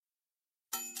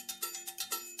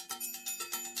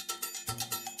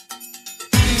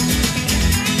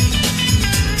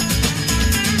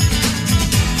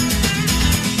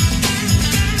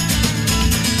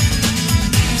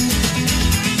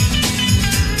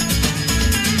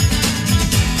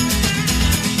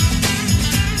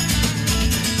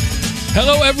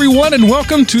Hello, everyone, and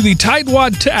welcome to the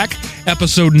Tightwad Tech,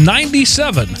 episode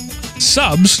 97,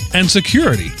 Subs and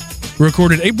Security,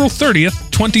 recorded April 30th,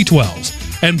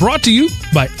 2012, and brought to you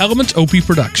by Element OP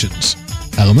Productions,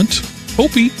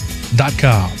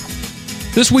 elementop.com.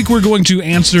 This week, we're going to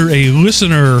answer a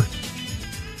listener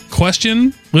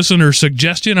question, listener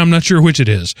suggestion. I'm not sure which it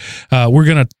is. We're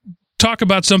going to talk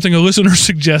about something a listener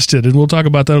suggested, and we'll talk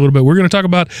about that a little bit. We're going to talk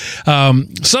about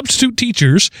substitute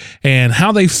teachers and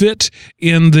how they fit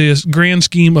in this grand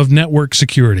scheme of network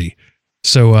security.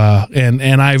 So,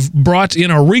 and I've brought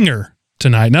in a ringer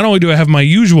tonight. Not only do I have my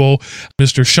usual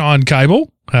Mr. Sean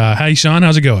Keibel. Hi, Sean.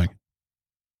 How's it going?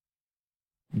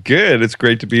 Good. It's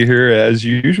great to be here as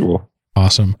usual.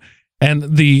 Awesome.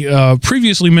 And the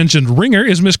previously mentioned ringer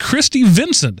is Miss Christy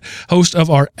Vincent, host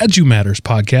of our EduMatters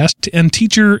podcast and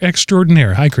teacher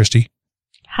extraordinaire. Hi, Christy.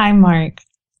 Hi, Mark.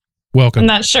 Welcome. I'm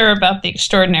not sure about the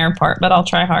extraordinaire part, but I'll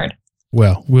try hard.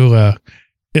 Well,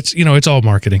 it's all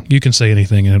marketing. You can say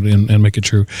anything and make it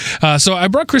true. So I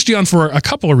brought Christy on for a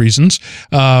couple of reasons.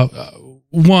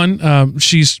 One,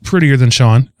 she's prettier than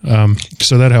Sean,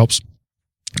 so that helps.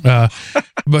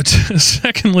 But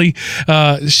secondly,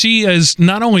 she is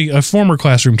not only a former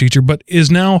classroom teacher, but is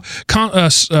now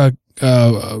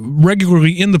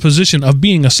regularly in the position of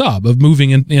being a sub, of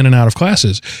moving in and out of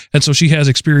classes. And so she has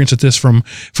experience at this from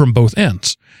both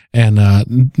ends.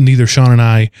 And neither Sean and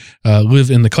I live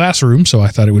in the classroom, so I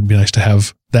thought it would be nice to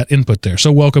have that input there.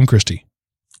 So welcome, Christy.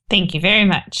 Thank you very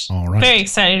much. All right. Very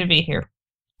excited to be here.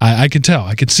 I could tell.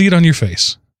 I could see it on your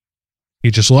face.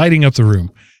 You're just lighting up the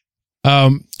room.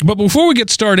 But before we get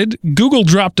started, Google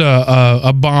dropped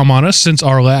a bomb on us since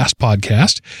our last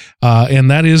podcast,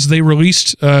 and that is they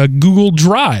released Google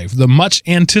Drive, the much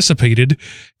anticipated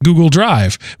Google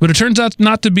Drive. But it turns out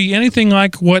not to be anything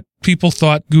like what people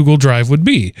thought Google Drive would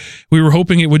be. We were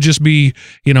hoping it would just be,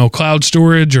 cloud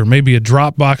storage or maybe a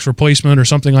Dropbox replacement or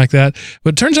something like that.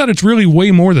 But it turns out it's really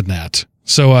way more than that.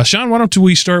 So, Sean, why don't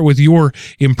we start with your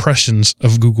impressions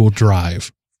of Google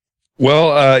Drive?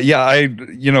 Well, I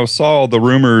saw the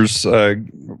rumors,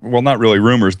 not really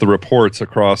rumors, the reports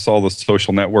across all the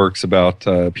social networks about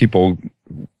people,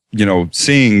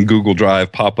 seeing Google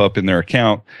Drive pop up in their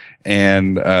account.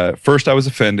 And first I was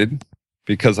offended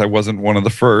because I wasn't one of the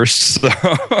first. So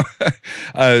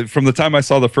from the time I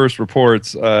saw the first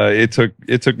reports, it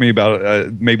took me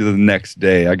about maybe the next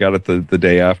day. I got it the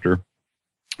day after.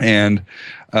 And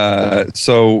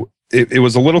so it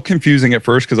was a little confusing at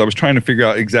first because I was trying to figure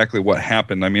out exactly what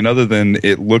happened. I mean, other than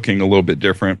it looking a little bit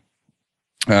different,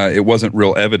 it wasn't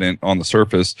real evident on the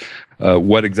surface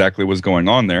what exactly was going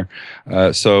on there.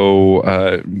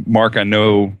 So, Mark, I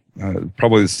know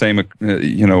probably the same,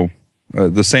 the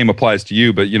same applies to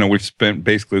you, but, we've spent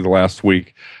basically the last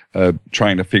week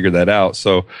trying to figure that out.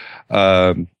 So,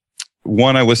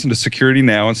 one, I listened to Security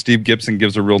Now, and Steve Gibson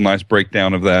gives a real nice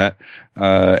breakdown of that.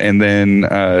 And then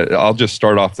I'll just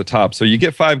start off the top. So you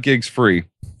get 5 gigs free.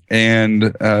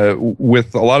 And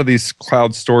with a lot of these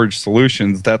cloud storage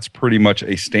solutions, that's pretty much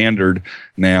a standard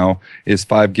now, is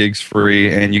 5 gigs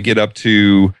free. And you get up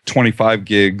to 25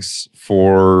 gigs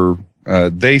for,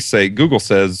 Google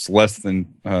says, less than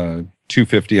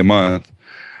 $250 a month.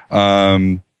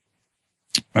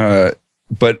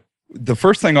 But the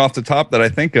first thing off the top that I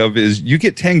think of is you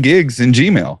get 10 gigs in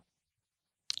Gmail.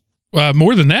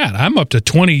 More than that. I'm up to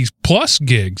 20 plus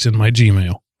gigs in my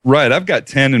Gmail. Right. I've got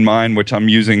 10 in mine, which I'm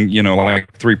using,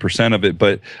 like 3% of it.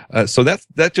 But so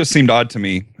that just seemed odd to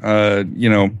me.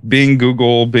 Being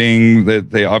Google, being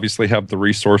that they obviously have the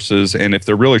resources, and if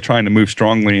they're really trying to move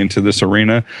strongly into this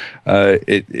arena,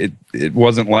 it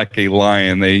wasn't like a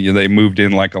lion. They moved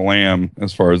in like a lamb,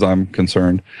 as far as I'm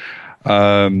concerned.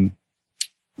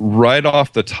 Right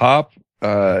off the top,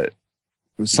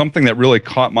 something that really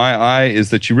caught my eye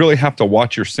is that you really have to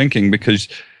watch your syncing, because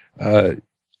I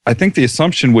think the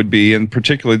assumption would be, and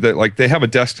particularly that, like, they have a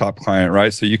desktop client,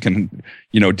 right? So you can,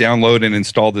 download and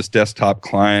install this desktop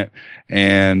client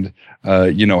and,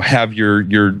 have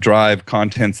your Drive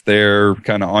contents there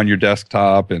kind of on your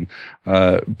desktop. And,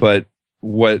 but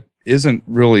what isn't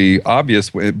really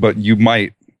obvious, but you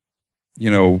might,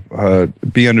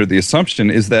 be under the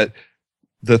assumption, is that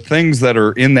the things that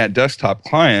are in that desktop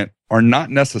client are not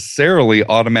necessarily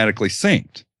automatically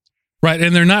synced. Right,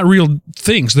 and they're not real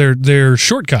things. They're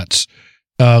shortcuts.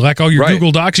 Like all your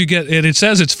Google Docs you get, and it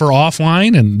says it's for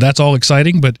offline, and that's all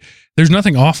exciting, but there's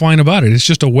nothing offline about it. It's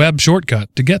just a web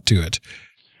shortcut to get to it.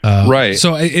 Right.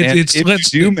 So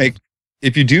if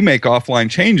you do make offline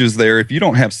changes there, if you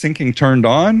don't have syncing turned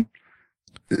on,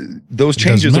 those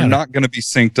changes are not going to be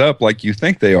synced up like you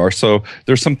think they are. So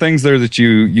there's some things there that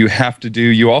you have to do.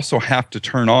 You also have to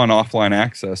turn on offline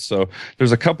access. So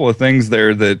there's a couple of things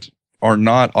there that are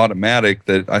not automatic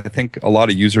that I think a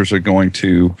lot of users are going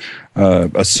to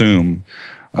assume.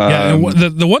 And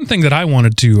the one thing that I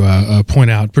wanted to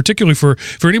point out, particularly for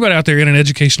anybody out there in an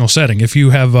educational setting, if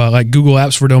you have like Google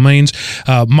Apps for Domains,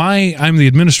 I'm the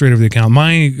administrator of the account.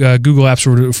 My Google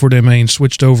Apps for Domains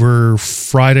switched over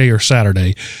Friday or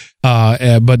Saturday.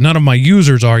 But none of my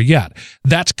users are yet.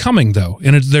 That's coming though,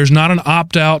 and there's not an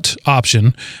opt-out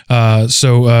option.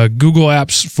 So Google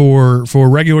Apps for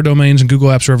regular domains and Google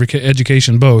Apps for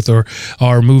education both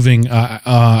are moving.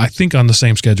 I think on the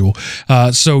same schedule.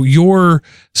 So your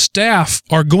staff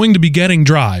are going to be getting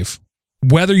Drive,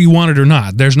 whether you want it or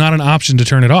not. There's not an option to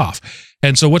turn it off.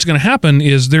 And so what's going to happen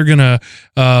is they're going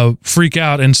to freak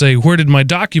out and say, "Where did my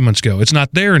documents go? It's not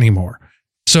there anymore."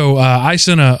 So I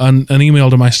sent an email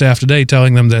to my staff today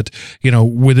telling them that,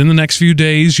 within the next few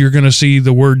days, you're going to see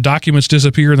the word documents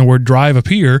disappear and the word Drive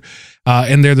appear,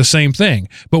 and they're the same thing.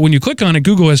 But when you click on it,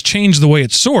 Google has changed the way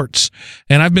it sorts.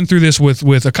 And I've been through this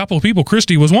with a couple of people.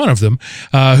 Christy was one of them,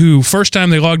 who first time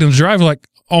they logged into Drive, like,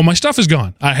 "Oh, my stuff is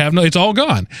gone. It's all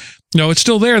gone." No, it's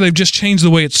still there. They've just changed the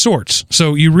way it sorts.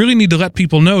 So you really need to let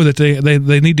people know that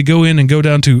they need to go in and go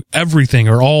down to everything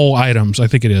or all items, I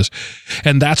think it is.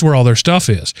 And that's where all their stuff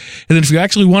is. And then if you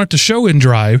actually want it to show in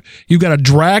Drive, you've got to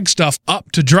drag stuff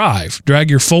up to Drive, drag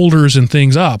your folders and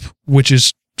things up, which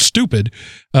is stupid.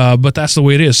 But that's the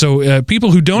way it is. So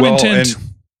people who don't intend...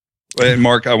 And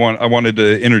Mark, I wanted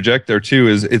to interject there too.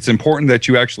 Is it's important that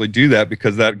you actually do that,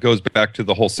 because that goes back to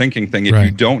the whole syncing thing. If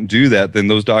you don't do that, then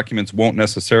those documents won't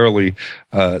necessarily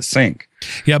sync.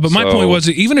 Yeah, but my point was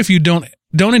that even if you don't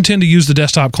intend to use the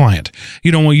desktop client,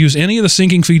 you don't want to use any of the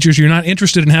syncing features, you're not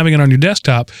interested in having it on your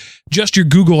desktop, just your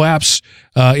Google Apps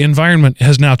environment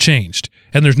has now changed,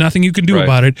 and there's nothing you can do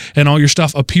about it, and all your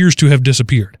stuff appears to have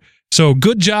disappeared. So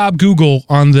good job, Google,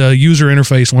 on the user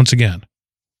interface once again.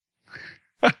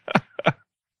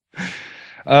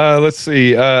 Let's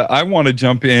see. I want to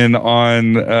jump in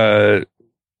on.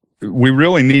 We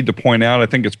really need to point out. I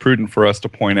think it's prudent for us to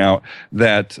point out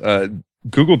that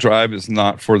Google Drive is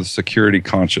not for the security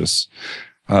conscious.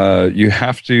 You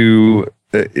have to.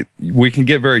 We can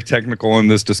get very technical in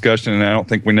this discussion, and I don't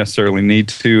think we necessarily need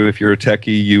to. If you're a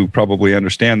techie, you probably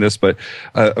understand this. But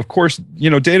of course,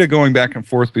 data going back and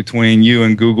forth between you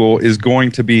and Google is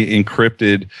going to be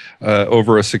encrypted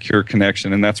over a secure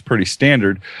connection, and that's pretty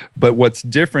standard. But what's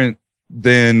different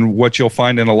than what you'll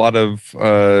find in a lot of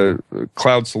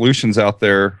cloud solutions out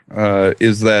there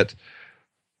is that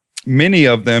many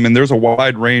of them, and there's a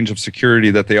wide range of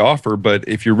security that they offer, but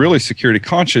if you're really security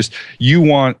conscious, you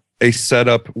want a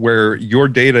setup where your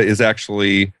data is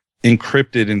actually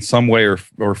encrypted in some way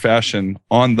or fashion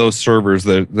on those servers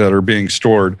that are being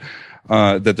stored,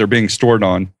 that they're being stored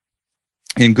on.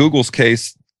 In Google's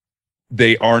case,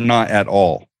 they are not at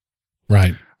all.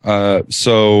 Right.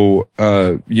 So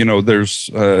there's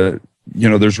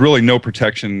really no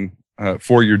protection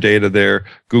for your data there.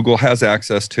 Google has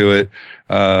access to it.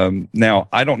 Now,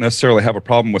 I don't necessarily have a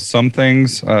problem with some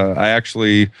things. I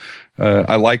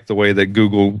like the way that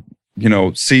Google,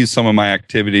 sees some of my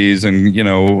activities and,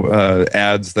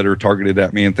 ads that are targeted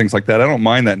at me and things like that. I don't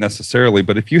mind that necessarily.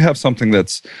 But if you have something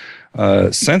that's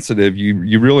sensitive,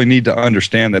 you really need to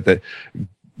understand that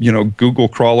Google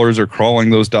crawlers are crawling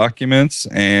those documents,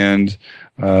 and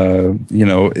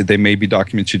they may be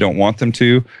documents you don't want them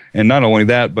to. And not only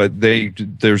that, but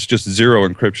there's just zero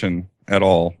encryption at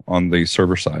all on the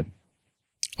server side.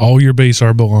 All your base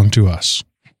are belong to us.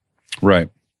 Right.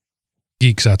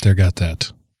 Geeks out there got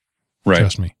that. Right.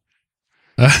 Trust me.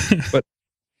 But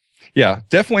yeah,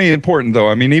 definitely important though.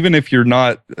 I mean, even if you're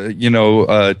not,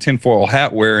 tinfoil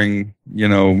hat wearing,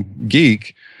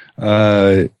 geek,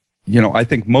 I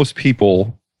think most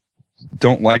people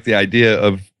don't like the idea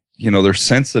of, they're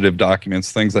sensitive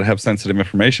documents, things that have sensitive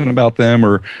information about them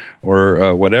or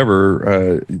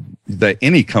whatever, that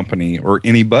any company or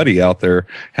anybody out there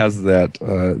has that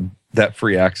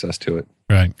free access to it.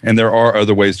 Right. And there are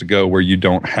other ways to go where you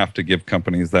don't have to give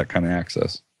companies that kind of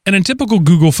access. And in typical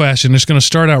Google fashion, it's going to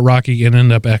start out rocky and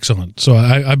end up excellent. So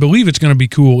I believe it's going to be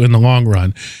cool in the long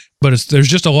run. But there's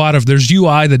just there's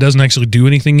UI that doesn't actually do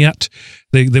anything yet.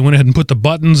 They went ahead and put the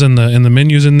buttons and the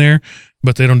menus in there,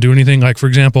 but they don't do anything. Like, for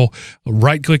example,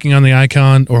 right-clicking on the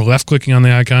icon or left-clicking on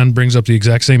the icon brings up the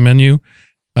exact same menu.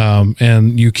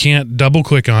 And you can't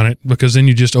double-click on it because then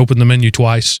you just open the menu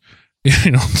twice.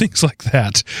 Things like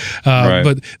that. Right.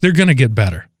 But they're going to get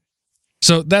better.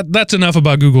 So that's enough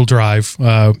about Google Drive.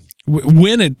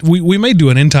 we may do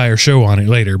an entire show on it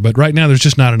later, but right now there's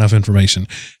just not enough information.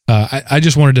 I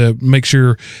just wanted to make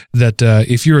sure that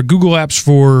if you're a Google Apps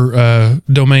for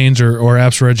domains or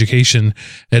apps for education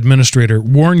administrator,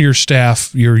 warn your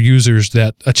staff, your users,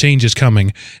 that a change is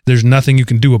coming. There's nothing you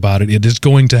can do about it. It is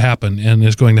going to happen, and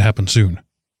it's going to happen soon.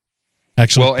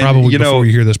 Actually, probably before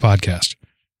you hear this podcast.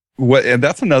 And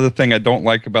that's another thing I don't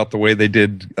like about the way they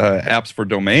did apps for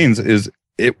domains is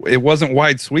it wasn't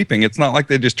wide sweeping. It's not like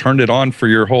they just turned it on for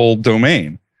your whole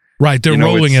domain. Right. They're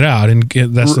rolling it out, and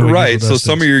that's the way right. So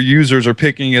some of your users are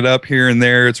picking it up here and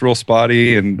there. It's real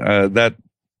spotty, and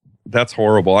that's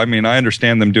horrible. I mean, I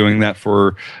understand them doing that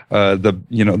for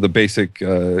the basic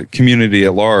community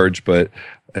at large, but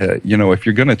if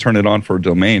you're going to turn it on for a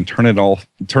domain, turn it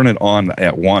on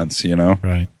at once.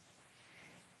 Right.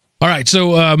 All right,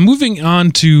 so moving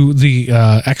on to the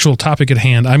actual topic at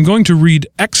hand, I'm going to read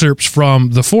excerpts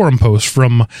from the forum post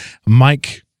from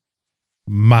Mike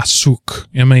Masuk,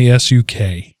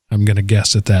 M-A-S-U-K. I'm going to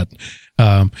guess at that.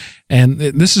 And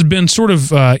this has been sort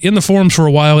of in the forums for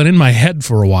a while and in my head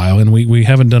for a while, and we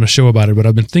haven't done a show about it, but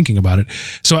I've been thinking about it.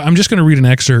 So I'm just going to read an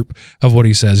excerpt of what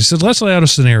he says. He says, let's lay out a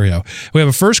scenario. We have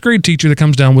a first grade teacher that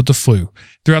comes down with the flu.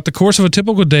 Throughout the course of a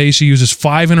typical day, she uses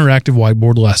 5 interactive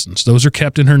whiteboard lessons. Those are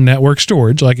kept in her network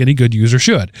storage like any good user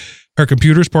should. Her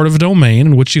computer is part of a domain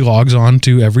in which she logs on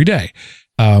to every day.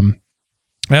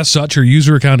 As such, her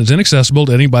user account is inaccessible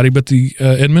to anybody but the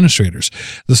administrators.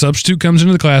 The substitute comes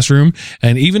into the classroom,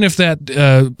 and even if that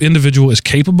individual is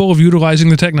capable of utilizing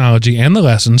the technology and the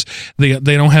lessons, they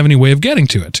don't have any way of getting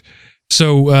to it.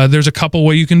 So there's a couple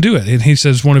way you can do it. And he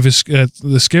says one of his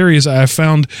the scariest I've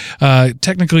found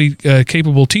technically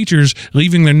capable teachers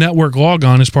leaving their network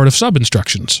logon as part of sub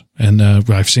instructions, and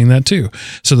I've seen that too.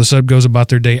 So the sub goes about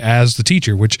their day as the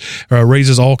teacher, which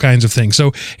raises all kinds of things.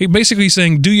 So basically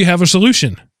saying, do you have a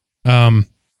solution? The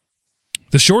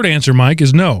short answer, Mike,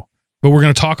 is no, but we're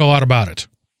going to talk a lot about it.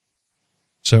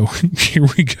 So here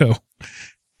we go.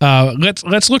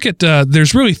 Let's look at,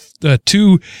 there's really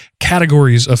 2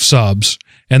 categories of subs,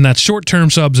 and that's short-term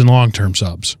subs and long-term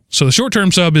subs. So the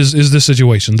short-term sub is this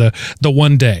situation, the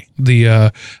one day,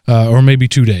 or maybe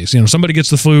 2 days. Somebody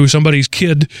gets the flu, somebody's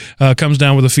kid comes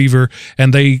down with a fever,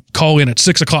 and they call in at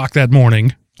 6:00 that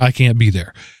morning. I can't be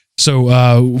there.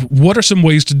 So what are some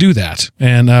ways to do that?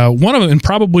 And one of them, and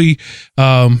probably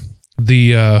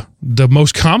the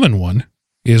most common one,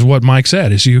 is what Mike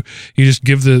said, is you just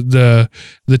give the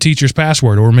teacher's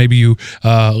password, or maybe you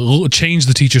change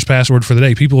the teacher's password for the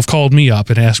day. People have called me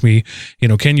up and asked me,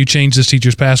 can you change this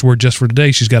teacher's password just for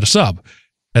today? She's got a sub.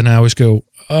 And I always go,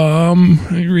 I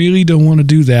really don't want to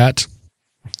do that.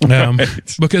 Right.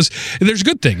 Because there's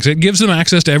good things. It gives them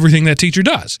access to everything that teacher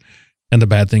does. And the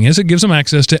bad thing is it gives them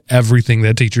access to everything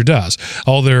that teacher does.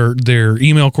 All their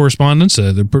email correspondence,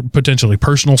 the potentially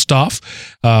personal stuff,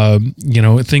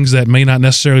 things that may not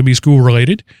necessarily be school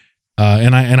related.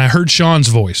 And I heard Sean's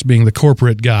voice, being the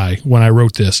corporate guy, when I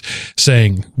wrote this,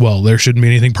 saying, well, there shouldn't be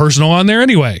anything personal on there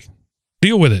anyway.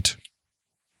 Deal with it.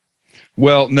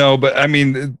 Well, no, but I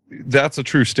mean, that's a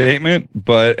true statement.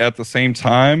 But at the same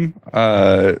time,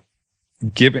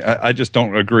 I just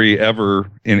don't agree ever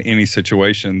in any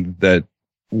situation that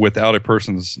without a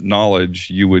person's knowledge,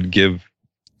 you would give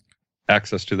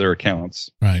access to their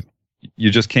accounts. Right. You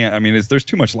just can't. I mean, there's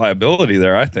too much liability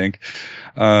there, I think.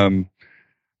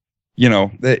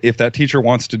 If that teacher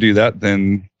wants to do that,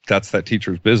 then that's that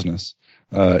teacher's business.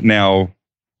 Now,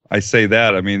 I say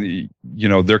that, I mean,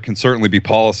 there can certainly be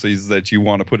policies that you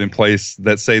want to put in place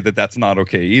that say that that's not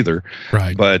okay either.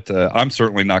 Right. But I'm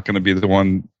certainly not going to be the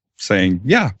one saying,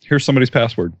 yeah, here's somebody's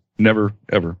password. Never,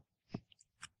 ever.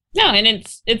 No, and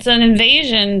it's an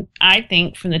invasion, I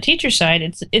think, from the teacher side.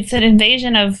 It's an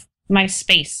invasion of my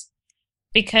space,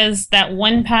 because that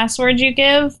one password you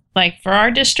give, like for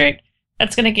our district,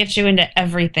 that's going to get you into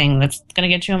everything. That's going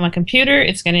to get you on my computer.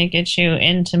 It's going to get you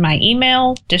into my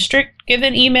email, district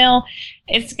given email.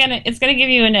 It's going to give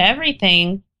you into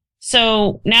everything.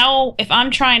 So now if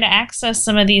I'm trying to access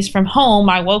some of these from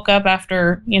home, I woke up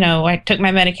after, I took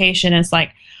my medication, and it's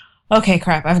like, okay,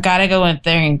 crap, I've got to go in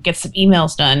there and get some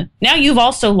emails done. Now you've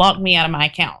also locked me out of my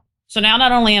account. So now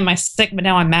not only am I sick, but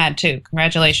now I'm mad too.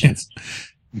 Congratulations.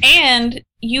 And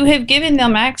you have given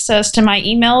them access to my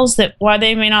emails that, while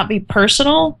they may not be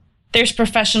personal, there's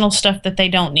professional stuff that they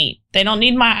don't need. They don't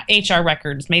need my HR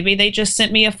records. Maybe they just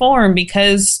sent me a form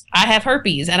because I have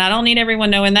herpes, and I don't need everyone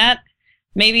knowing that.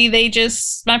 Maybe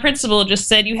my principal just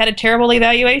said you had a terrible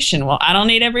evaluation. Well, I don't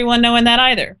need everyone knowing that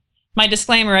either. My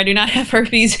disclaimer, I do not have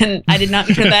herpes, and I did not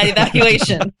do that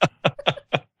evaluation.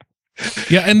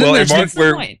 Yeah, and then there's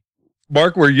Mark,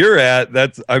 Mark, where you're at,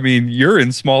 you're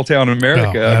in small town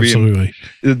America. No, absolutely.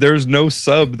 There's no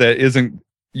sub that isn't,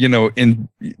 in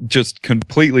just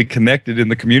completely connected in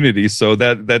the community. So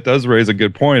that does raise a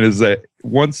good point, is that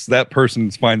once that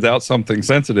person finds out something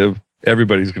sensitive,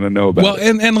 everybody's going to know about it.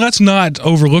 Well, and let's not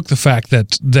overlook the fact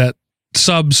that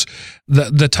subs,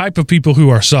 the type of people who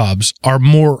are subs are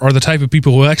the type of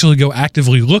people who actually go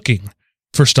actively looking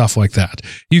for stuff like that.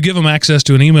 You give them access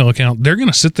to an email account, they're going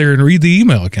to sit there and read the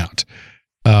email account.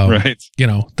 Right.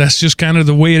 That's just kind of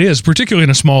the way it is, particularly in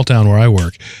a small town where I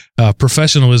work.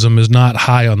 Professionalism is not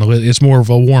high on the list. It's more of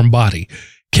a warm body.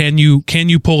 Can you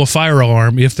pull a fire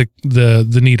alarm if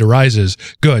the need arises?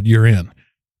 Good, you're in.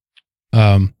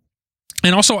 And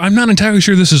also, I'm not entirely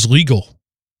sure this is legal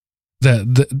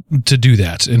to do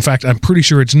that. In fact, I'm pretty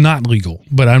sure it's not legal,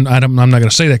 but I'm not going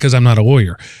to say that because I'm not a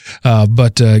lawyer.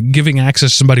 But giving access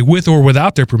to somebody with or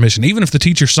without their permission, even if the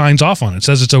teacher signs off on it,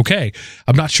 says it's okay,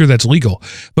 I'm not sure that's legal,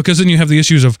 because then you have the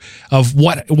issues of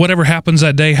whatever happens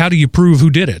that day. How do you prove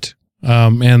who did it?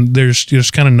 And there's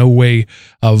just kind of no way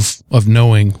of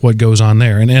knowing what goes on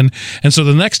there. And so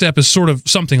the next step is sort of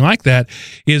something like that,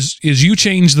 is you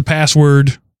change the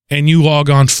password and you log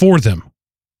on for them.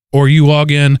 Or you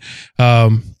log in,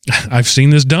 I've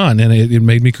seen this done, and it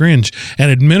made me cringe. An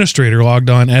administrator logged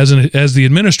on as the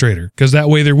administrator, because that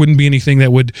way there wouldn't be anything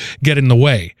that would get in the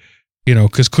way,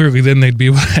 because clearly then they'd be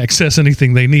able to access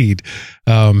anything they need,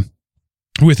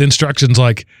 with instructions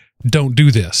like, don't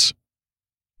do this,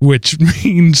 which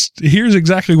means here's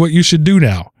exactly what you should do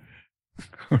now.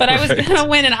 But I was going to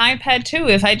win an iPad too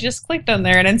if I just clicked on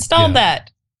there and installed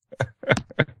that.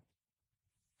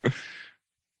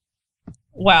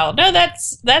 Wow, no,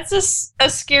 that's a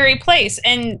scary place.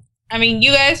 And I mean,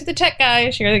 you guys are the tech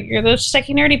guys. You're those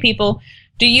techie nerdy people.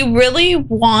 Do you really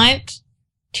want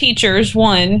teachers,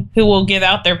 one, who will give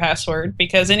out their password?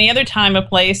 Because any other time or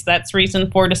place, that's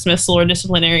reason for dismissal or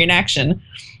disciplinary inaction.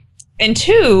 And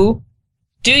two,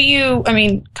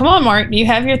 come on, Mark, you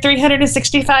have your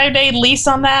 365-day lease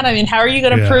on that? I mean, how are you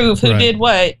going to prove who did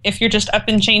what if you're just up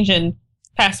and changing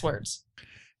passwords?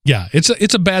 Yeah,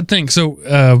 it's a bad thing.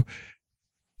 So,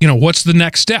 what's the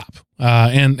next step?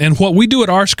 And what we do at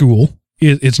our school,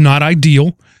 it's not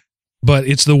ideal, but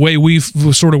it's the way we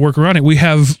sort of work around it. We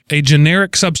have a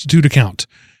generic substitute account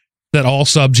that all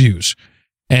subs use.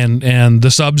 And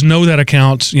the subs know that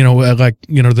account,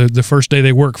 the first day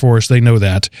they work for us, they know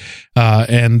that.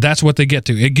 And that's what they get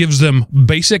to. It gives them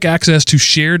basic access to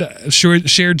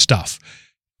shared stuff.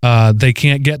 They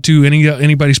can't get to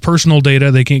anybody's personal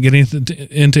data. They can't get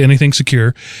into anything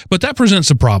secure. But that presents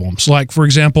some problems. Like, for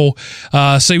example,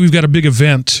 say we've got a big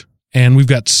event and we've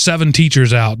got 7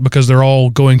 teachers out because they're all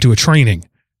going to a training.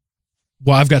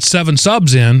 Well, I've got 7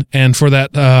 subs in, and for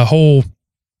that whole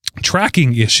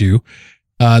tracking issue,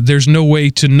 there's no way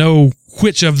to know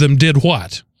which of them did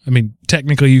what. I mean,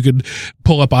 technically you could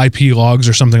pull up IP logs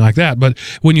or something like that. But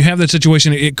when you have that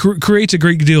situation, it creates a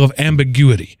great deal of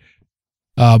ambiguity.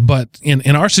 But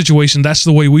in our situation, that's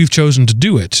the way we've chosen to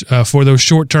do it for those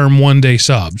short-term one-day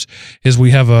subs, is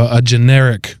we have a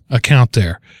generic account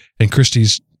there. And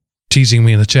Christy's teasing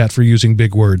me in the chat for using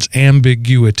big words.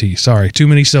 Ambiguity. Sorry, too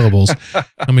many syllables.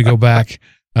 Let me go back.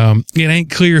 It ain't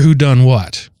clear who done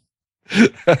what.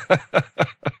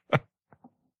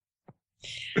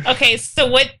 Okay, so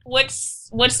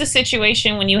what's the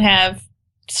situation when you have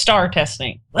star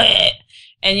testing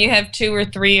and you have 2 or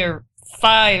 3 or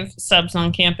 5 subs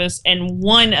on campus, and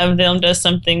one of them does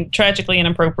something tragically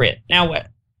inappropriate? Now what?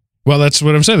 Well, that's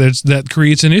what I'm saying. That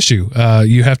creates an issue.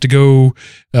 You have to go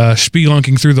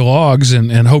spelunking through the logs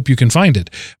and hope you can find it.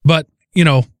 But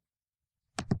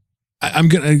I'm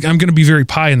gonna be very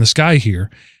pie in the sky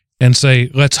here and say,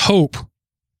 let's hope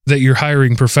that you're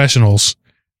hiring professionals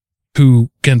who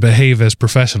can behave as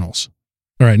professionals.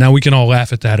 All right, now we can all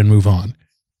laugh at that and move on.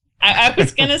 I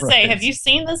was going to say, have you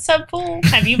seen the sub pool?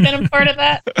 Have you been a part of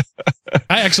that?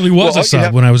 I actually was a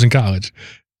sub when I was in college.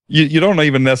 You don't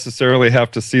even necessarily have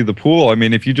to see the pool. I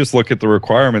mean, if you just look at the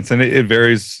requirements, and it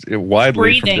varies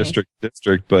widely from district to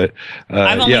district, but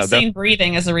I've only seen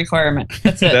breathing as a requirement.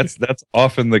 That's it. That's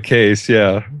often the case,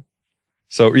 yeah.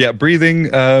 So, yeah, breathing,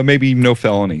 maybe no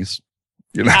felonies.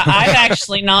 I've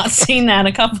actually not seen that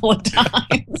a couple of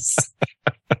times.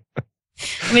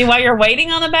 I mean, while you're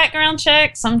waiting on the background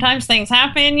check, sometimes things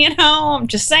happen, I'm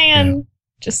just saying. Yeah.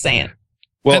 Just saying.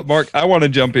 Well, Mark, I want to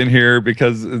jump in here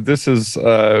because this is,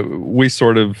 we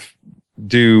sort of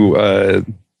do a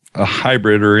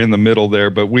hybrid or in the middle there,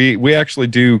 but we actually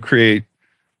do create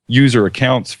user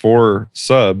accounts for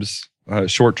subs,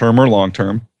 short-term or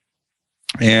long-term.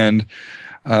 And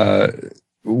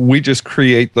we just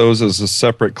create those as a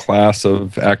separate class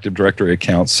of Active Directory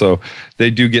accounts. So they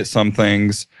do get some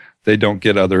things, they don't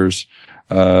get others.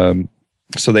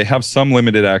 So they have some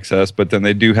limited access, but then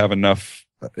they do have enough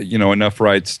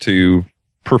rights to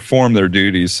perform their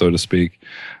duties, so to speak.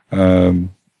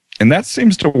 And that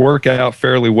seems to work out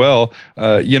fairly well.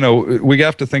 We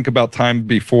have to think about time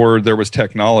before there was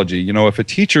technology. If a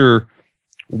teacher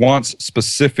wants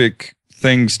specific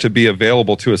things to be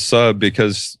available to a sub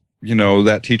because,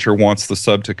 that teacher wants the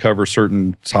sub to cover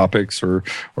certain topics or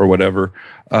whatever,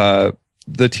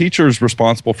 the teacher is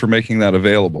responsible for making that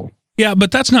available. Yeah,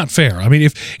 but that's not fair. I mean,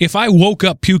 if I woke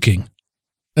up puking,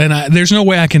 and there's no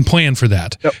way I can plan for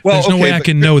that. There's no way I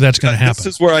can know that's going to happen.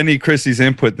 This is where I need Chrissy's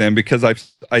input then, because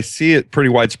I see it pretty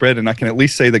widespread, and I can at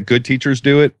least say that good teachers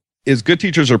do it. Good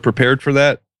teachers are prepared for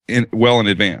that well in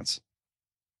advance.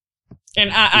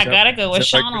 And I got to go with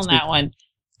Sean on that one.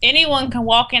 Anyone can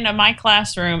walk into my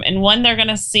classroom, and when they're going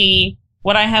to see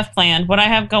what I have planned, what I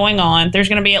have going on, there's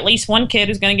going to be at least one kid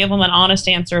who's going to give them an honest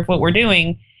answer of what we're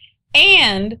doing.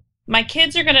 And my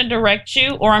kids are going to direct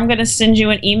you, or I'm going to send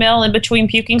you an email in between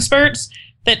puking spurts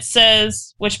that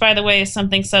says, which by the way is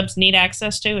something subs need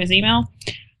access to, is email,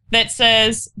 that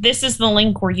says, this is the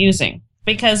link we're using.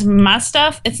 Because my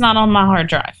stuff, it's not on my hard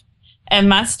drive. And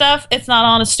my stuff, it's not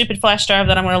on a stupid flash drive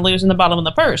that I'm going to lose in the bottom of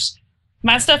the purse.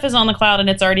 My stuff is on the cloud and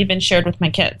it's already been shared with my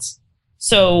kids.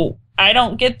 So I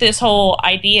don't get this whole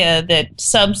idea that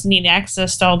subs need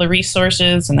access to all the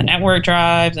resources and the network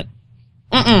drives.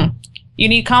 You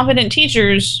need competent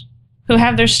teachers who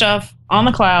have their stuff on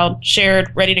the cloud,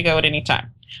 shared, ready to go at any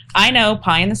time. I know,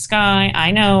 pie in the sky.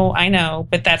 I know,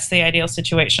 but that's the ideal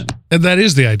situation. And that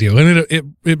is the ideal. And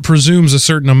it presumes a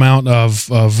certain amount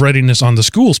of readiness on the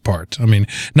school's part. I mean,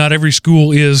 not every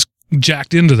school is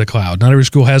jacked into the cloud. Not every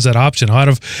school has that option. A lot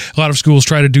of schools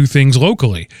try to do things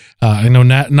locally. I know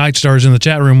Nightstar's in the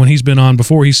chat room when he's been on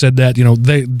before. He said that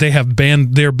they have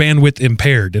their bandwidth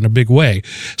impaired in a big way,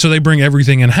 so they bring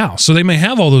everything in house. So they may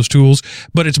have all those tools,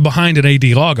 but it's behind an AD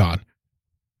logon.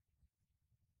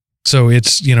 So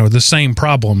it's the same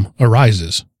problem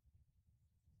arises.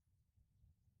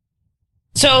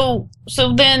 So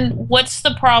then what's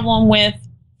the problem with?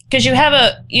 Because you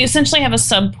essentially have a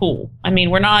sub pool. I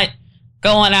mean, we're not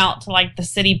going out to like the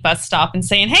city bus stop and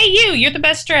saying, hey, you're the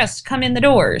best dressed, come in the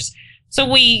doors. So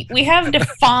we have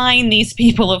defined these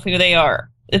people of who they are.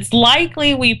 It's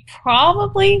likely we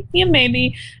probably,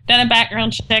 maybe done a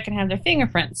background check and have their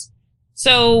fingerprints.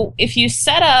 So if you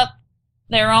set up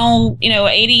their own,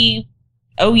 80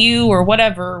 OU or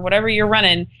whatever you're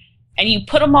running, and you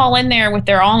put them all in there with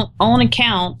their own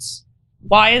accounts,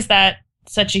 why is that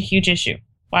such a huge issue?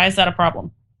 Why is that a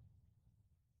problem?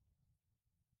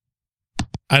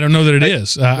 I don't know that it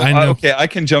is. I know. Okay, I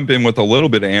can jump in with a little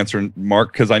bit of answer,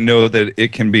 Mark, because I know that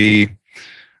it can be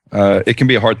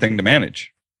a hard thing to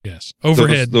manage. Yes,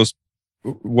 overhead. Not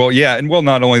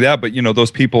only that, but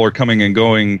those people are coming and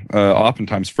going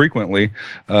oftentimes frequently.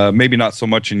 Maybe not so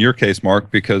much in your case,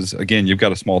 Mark, because again, you've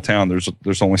got a small town.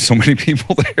 There's only so many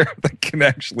people there that can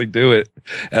actually do it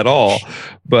at all.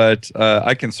 But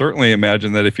I can certainly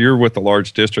imagine that if you're with a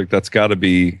large district, that's got to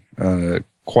be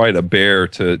quite a bear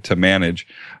to manage.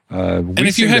 And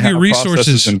if you have your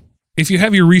resources. If you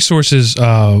have your resources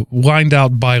lined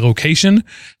out by location,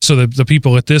 so that the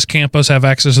people at this campus have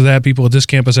access to that, people at this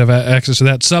campus have access to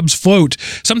that, subs float,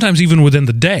 sometimes even within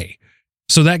the day.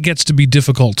 So that gets to be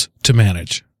difficult to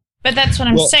manage. But that's what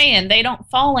I'm saying. They don't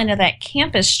fall into that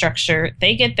campus structure.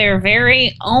 They get their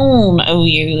very own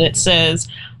OU that says,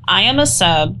 I am a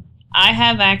sub. I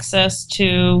have access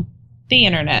to the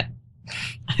internet.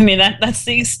 I mean, that's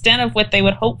the extent of what they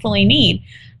would hopefully need.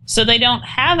 So they don't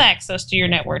have access to your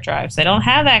network drives. They don't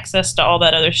have access to all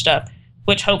that other stuff,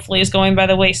 which hopefully is going by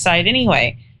the wayside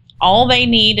anyway. All they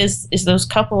need is those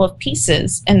couple of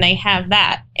pieces, and they have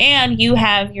that. And you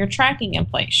have your tracking in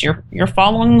place. You're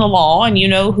following the law, and you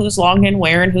know who's logged in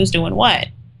where and who's doing what.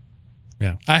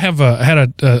 Yeah, I have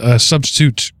had a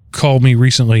substitute call me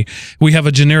recently. We have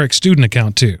a generic student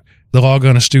account too. The log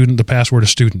on a student, the password a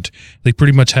student. They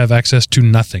pretty much have access to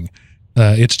nothing.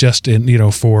 It's just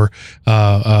for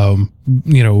bare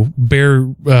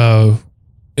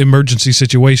emergency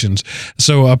situations.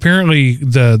 So apparently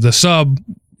the sub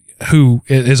who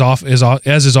is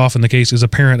often the case, is a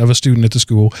parent of a student at the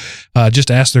school, just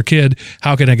asked their kid,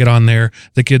 how can I get on there?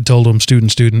 The kid told them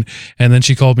student. And then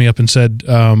she called me up and said,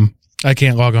 I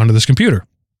can't log on to this computer.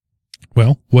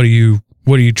 Well, what are you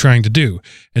trying to do?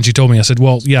 And she told me, I said,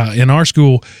 well, yeah, in our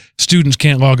school, students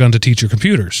can't log on to teacher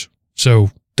computers.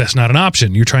 So that's not an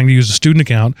option. You're trying to use a student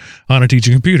account on a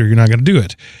teacher computer. You're not going to do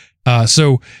it.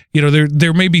 So,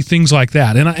 there may be things like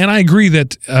that. And I agree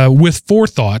that with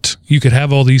forethought, you could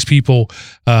have all these people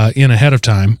in ahead of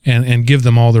time and give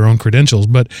them all their own credentials.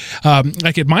 But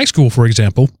like at my school, for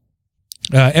example,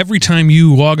 every time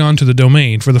you log on to the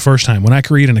domain for the first time, when I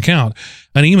create an account,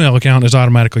 an email account is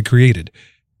automatically created.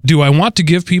 Do I want to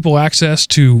give people access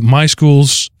to my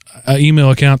school's email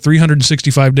account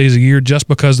 365 days a year just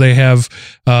because they have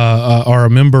are a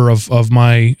member of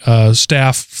my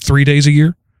staff 3 days a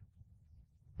year?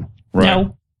 Right.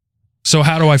 No. So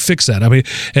how do I fix that? I mean,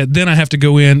 then I have to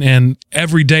go in and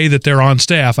every day that they're on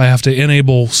staff, I have to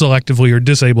enable selectively or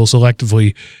disable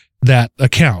selectively that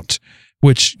account,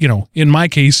 which, in my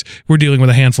case, we're dealing with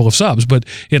a handful of subs, but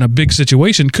in a big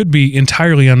situation could be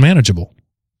entirely unmanageable.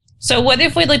 So what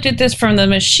if we looked at this from the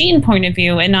machine point of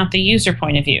view and not the user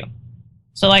point of view?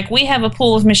 So like we have a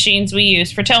pool of machines we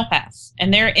use for Telpass,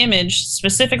 and they're imaged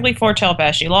specifically for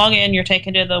Telpass. You log in, you're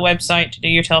taken to the website to do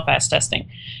your Telpass testing.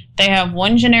 They have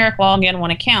one generic login,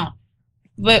 one account.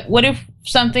 But what if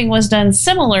something was done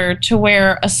similar to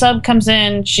where a sub comes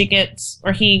in, he gets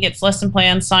lesson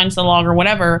plans, signs the log or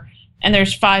whatever, and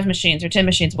there's 5 machines or 10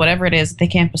 machines, whatever it is at the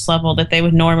campus level that they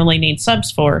would normally need subs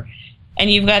for,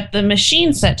 and you've got the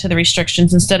machine set to the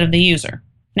restrictions instead of the user.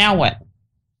 Now what?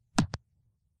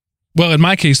 Well, in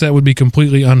my case, that would be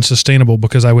completely unsustainable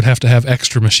because I would have to have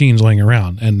extra machines laying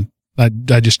around, and I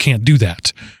just can't do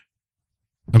that.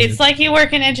 I mean, it's like you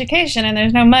work in education and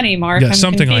there's no money, Mark. Yeah, I'm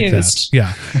something confused. like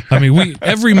that. Yeah. I mean,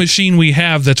 every machine we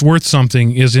have that's worth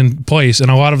something is in place, and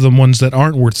a lot of the ones that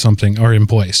aren't worth something are in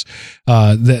place.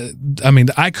 There's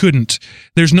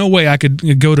no way I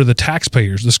could go to the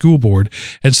taxpayers, the school board,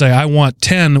 and say, I want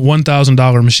 10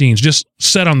 $1,000 machines just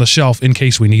set on the shelf in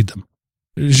case we need them.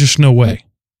 There's just no way.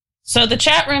 So the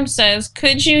chat room says,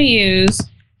 could you use,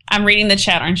 I'm reading the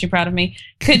chat, aren't you proud of me?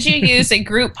 Could you use a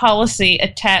group policy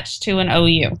attached to an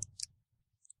OU?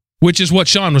 Which is what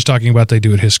Sean was talking about they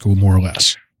do at his school, more or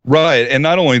less. Right. And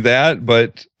not only that,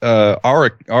 but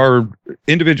our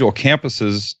individual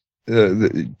campuses,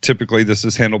 typically this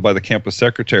is handled by the campus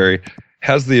secretary,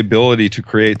 has the ability to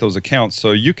create those accounts.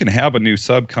 So you can have a new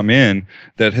sub come in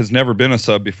that has never been a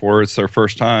sub before. It's their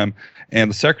first time. And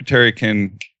the secretary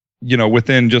can,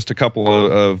 within just a couple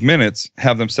of minutes,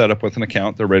 have them set up with an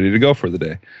account. They're ready to go for the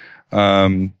day.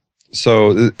 And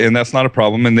that's not a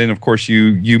problem. And then, of course,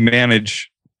 you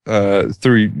manage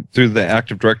through the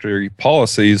Active Directory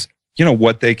policies,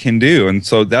 what they can do. And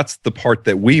so that's the part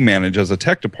that we manage as a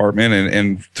tech department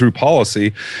and through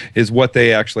policy is what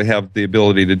they actually have the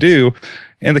ability to do.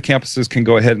 And the campuses can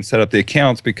go ahead and set up the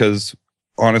accounts because,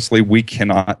 honestly, we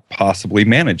cannot possibly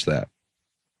manage that.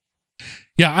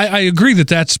 Yeah, I agree that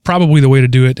that's probably the way to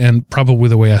do it and probably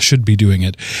the way I should be doing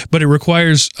it. But it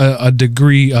requires a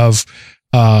degree of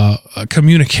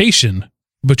communication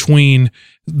between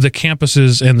the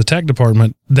campuses and the tech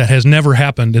department that has never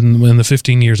happened in the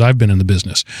 15 years I've been in the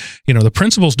business. The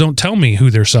principals don't tell me who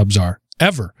their subs are,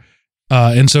 ever.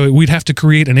 And so we'd have to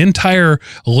create an entire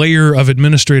layer of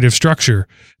administrative structure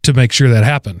to make sure that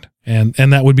happened. And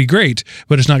that would be great,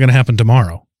 but it's not going to happen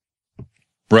tomorrow.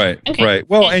 Right, okay. Right.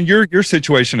 Well, and your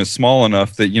situation is small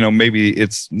enough that, maybe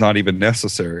it's not even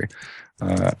necessary.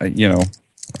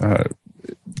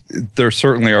 There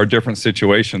certainly are different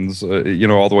situations,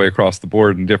 all the way across the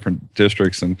board in different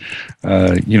districts. And,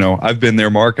 I've been there,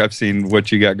 Mark. I've seen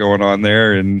what you got going on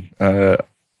there, and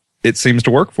it seems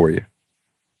to work for you.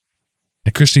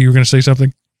 Hey, Christy, you were going to say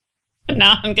something?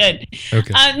 No, I'm good.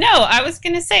 Okay. No, I was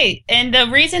going to say, and the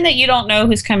reason that you don't know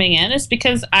who's coming in is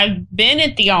because I've been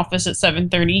at the office at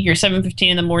 7:30 or 7:15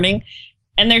 in the morning,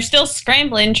 and they're still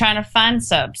scrambling trying to find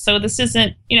subs. So this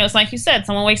isn't, it's like you said,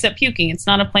 someone wakes up puking. It's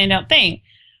not a planned out thing.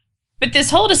 But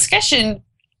this whole discussion,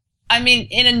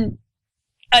 in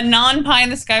a non-pie in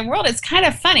the sky world, it's kind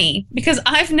of funny because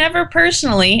I've never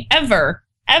personally ever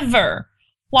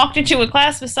walked into a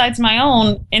class besides my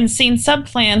own and seen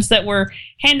sub-plans that were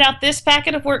hand out this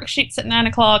packet of worksheets at 9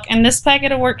 o'clock and this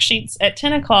packet of worksheets at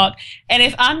 10 o'clock. And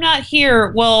if I'm not here,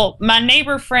 well, my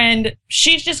neighbor friend,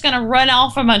 she's just going to run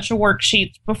off a bunch of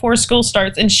worksheets before school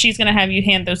starts, and she's going to have you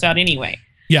hand those out anyway.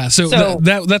 Yeah, so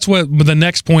that's what the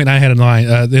next point I had in line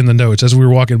in the notes as we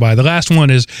were walking by. The last one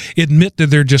is admit that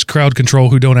they're just crowd control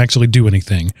who don't actually do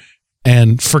anything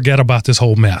and forget about this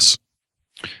whole mess.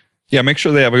 Yeah, make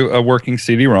sure they have a working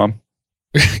CD-ROM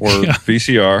or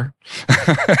VCR.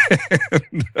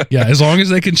 Yeah, as long as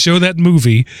they can show that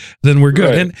movie, then we're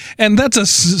good. Right. And that's a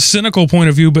cynical point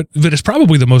of view, but it's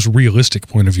probably the most realistic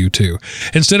point of view too.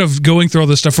 Instead of going through all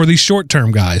this stuff for these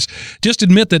short-term guys, just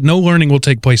admit that no learning will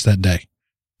take place that day,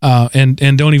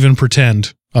 and don't even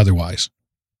pretend otherwise.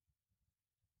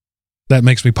 That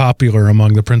makes me popular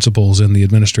among the principals in the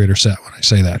administrator set when I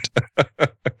say that.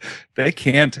 They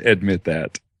can't admit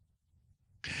that.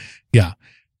 Yeah.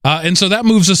 And so that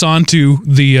moves us on to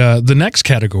the next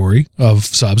category of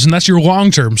subs, and that's your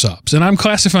long-term subs. And I'm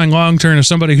classifying long-term as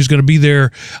somebody who's going to be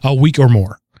there a week or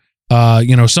more.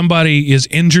 Somebody is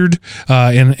injured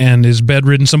and is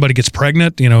bedridden. Somebody gets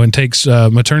pregnant, and takes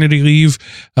maternity leave.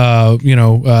 There are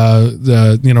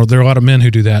a lot of men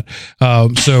who do that.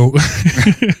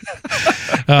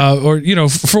 Or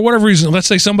for whatever reason, let's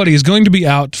say somebody is going to be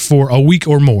out for a week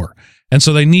or more. And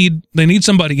so they need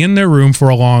somebody in their room for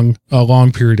a long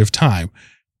period of time.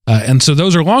 And so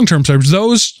those are long-term subs.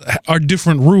 Those are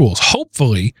different rules.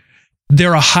 Hopefully,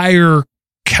 they're a higher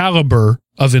caliber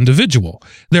of individual.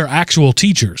 They're actual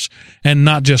teachers and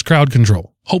not just crowd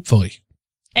control. Hopefully.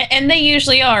 And they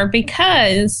usually are,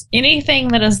 because anything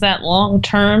that is that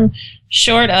long-term,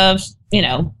 short of,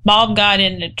 Bob got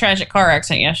in a tragic car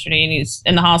accident yesterday and he's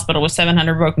in the hospital with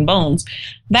 700 broken bones.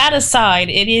 That aside,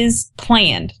 it is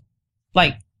planned.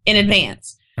 Like in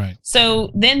advance. Right.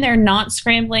 So then they're not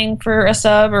scrambling for a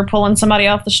sub or pulling somebody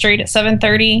off the street at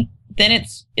 7:30. Then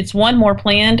it's one more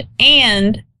planned.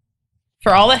 And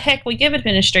for all the heck we give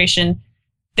administration,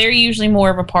 they're usually more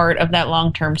of a part of that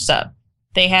long-term sub.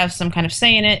 They have some kind of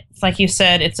say in it. It's like you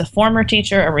said, it's a former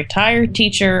teacher, a retired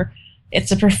teacher. It's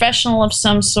a professional of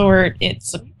some sort.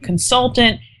 It's a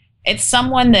consultant. It's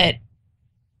someone that,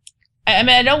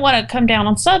 I don't want to come down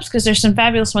on subs because there's some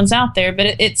fabulous ones out there, but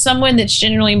it's someone that's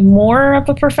generally more of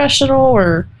a professional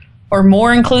or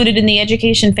more included in the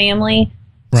education family.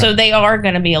 Right. So they are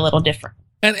going to be a little different.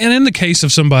 And in the case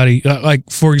of somebody, like,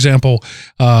 for example,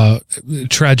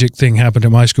 tragic thing happened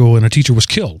at my school and a teacher was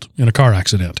killed in a car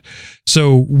accident.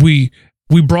 So we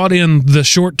brought in the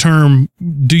short-term,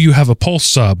 do you have a pulse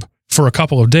sub for a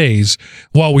couple of days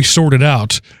while we sorted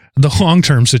out the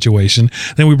long-term situation.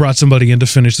 Then we brought somebody in to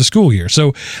finish the school year.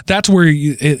 So that's where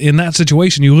in that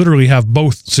situation, you literally have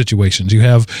both situations. You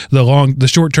have the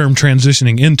short-term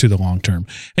transitioning into the long-term.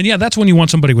 And yeah, that's when you want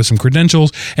somebody with some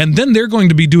credentials. And then they're going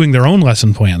to be doing their own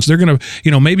lesson plans. They're going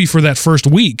to, maybe for that first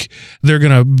week, they're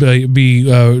going to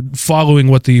be following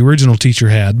what the original teacher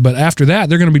had. But after that,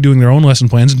 they're going to be doing their own lesson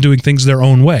plans and doing things their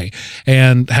own way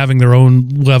and having their own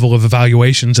level of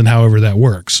evaluations and however that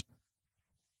works.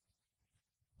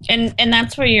 And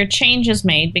that's where your change is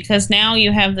made, because now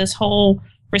you have this whole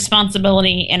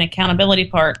responsibility and accountability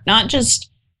part, not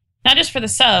just for the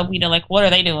sub, like what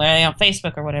are they doing on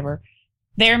Facebook or whatever.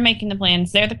 They're making the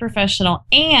plans, they're the professional,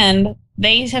 and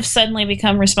they have suddenly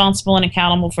become responsible and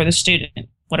accountable for the student.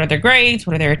 What are their grades?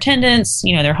 What are their attendance?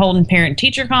 They're holding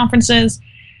parent-teacher conferences.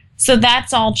 So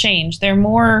that's all changed. They're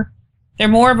more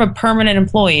of a permanent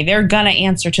employee. They're going to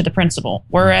answer to the principal.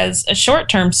 Whereas a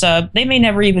short-term sub, they may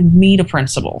never even meet a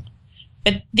principal.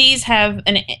 But these have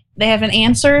an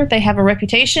answer. They have a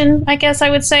reputation, I guess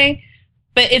I would say.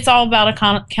 But it's all about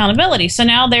accountability. So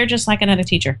now they're just like another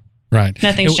teacher. Right.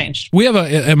 Nothing's changed. We have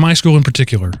at my school in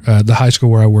particular, the high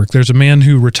school where I work, there's a man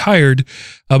who retired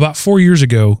about 4 years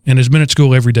ago and has been at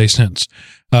school every day since.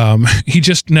 He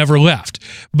just never left.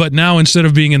 But now instead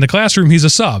of being in the classroom, he's a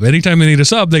sub. Anytime they need a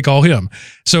sub, they call him.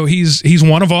 So he's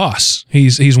one of us.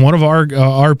 He's one of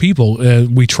our people.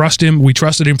 We trust him. We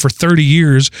trusted him for 30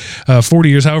 years, 40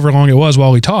 years, however long it was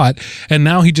while he taught. And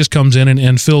now he just comes in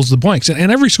and fills the blanks.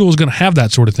 And every school is going to have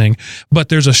that sort of thing. But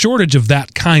there's a shortage of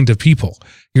that kind of people.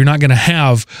 You're not going to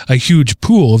have a huge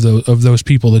pool of those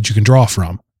people that you can draw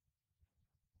from.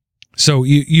 So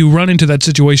you run into that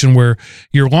situation where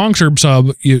your long-term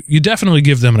sub, you definitely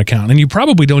give them an account, and you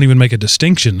probably don't even make a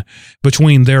distinction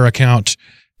between their account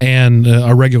and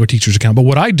a regular teacher's account. But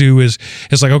what I do is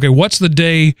it's like, okay, what's the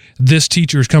day this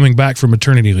teacher is coming back from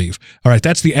maternity leave? All right,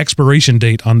 that's the expiration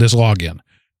date on this login.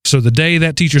 So the day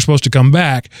that teacher's supposed to come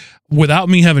back, without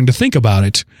me having to think about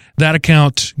it, that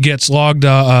account gets logged,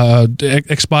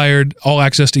 expired, all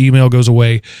access to email goes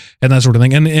away, and that sort of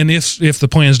thing. And if the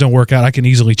plans don't work out, I can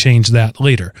easily change that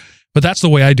later. But that's the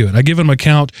way I do it. I give them an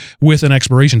account with an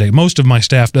expiration date. Most of my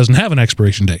staff doesn't have an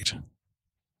expiration date.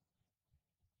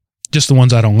 Just the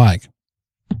ones I don't like.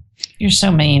 You're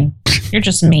so mean. You're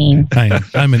just mean. I am.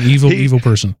 I'm an evil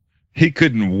person. He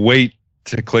couldn't wait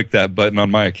to click that button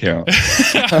on my account.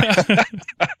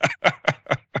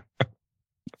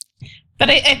 But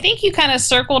I think you kind of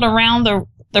circled around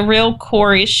the real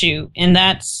core issue, and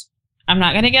that's, I'm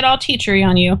not going to get all teachery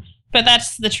on you, but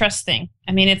that's the trust thing.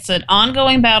 I mean, it's an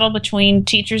ongoing battle between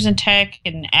teachers and tech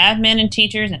and admin and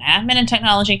teachers and admin and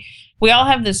technology. We all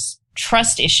have this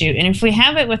trust issue, and if we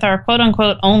have it with our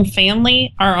quote-unquote own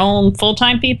family, our own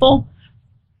full-time people,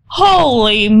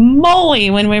 holy moly,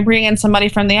 when we bring in somebody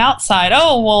from the outside,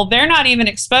 oh, well, they're not even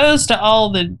exposed to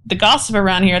all the gossip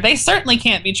around here. They certainly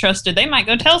can't be trusted. They might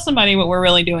go tell somebody what we're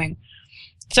really doing.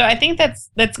 So I think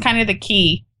that's kind of the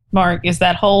key, Mark, is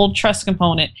that whole trust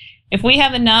component. If we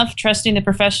have enough trusting the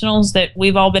professionals that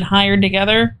we've all been hired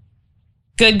together,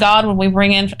 good God, when we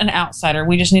bring in an outsider,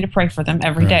 we just need to pray for them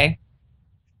every day.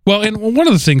 Well, and one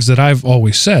of the things that I've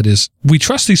always said is we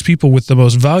trust these people with the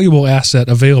most valuable asset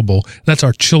available. That's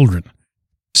our children.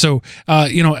 So,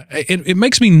 it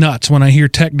makes me nuts when I hear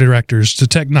tech directors, the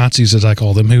tech Nazis, as I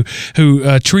call them,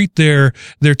 who treat their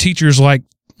teachers like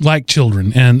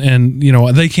children, and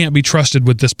they can't be trusted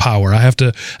with this power. I have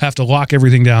to lock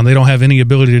everything down. They don't have any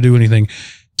ability to do anything.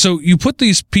 So you put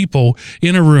these people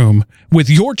in a room with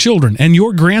your children and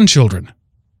your grandchildren,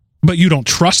 but you don't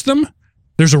trust them.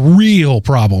 There's a real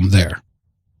problem there.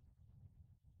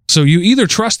 So you either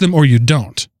trust them or you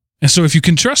don't. And so if you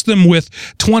can trust them with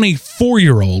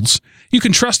 24-year-olds, you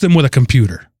can trust them with a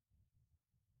computer.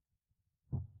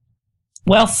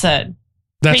 Well said.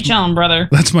 Preach on, brother.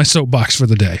 That's my soapbox for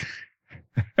the day.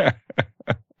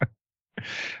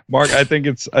 Mark, I think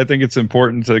it's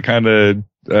important to kind of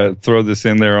throw this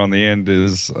in there on the end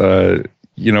is,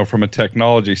 from a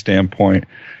technology standpoint,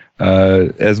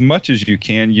 as much as you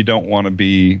can, you don't want to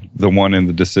be the one in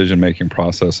the decision-making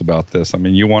process about this. I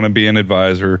mean, you want to be an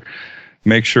advisor.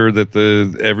 Make sure that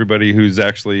everybody who's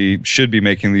actually should be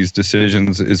making these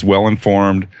decisions is well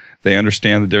informed. They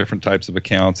understand the different types of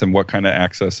accounts and what kind of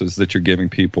accesses that you're giving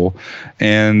people.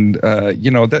 And,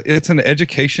 that it's an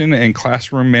education and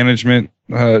classroom management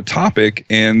topic,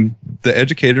 and the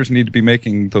educators need to be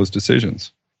making those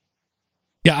decisions.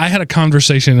 Yeah, I had a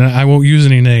conversation, and I won't use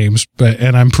any names,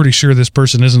 and I'm pretty sure this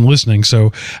person isn't listening,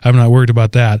 so I'm not worried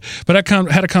about that. But I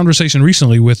had a conversation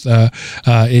recently with a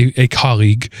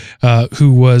colleague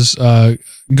who was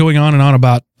going on and on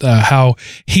about how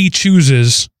he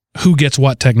chooses who gets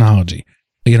what technology.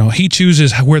 He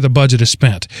chooses where the budget is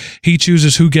spent. He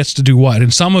chooses who gets to do what.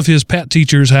 And some of his pet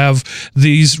teachers have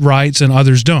these rights and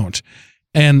others don't.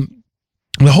 And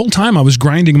the whole time I was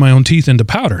grinding my own teeth into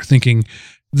powder, thinking,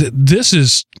 this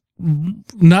is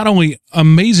not only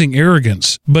amazing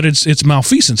arrogance, but it's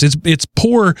malfeasance. It's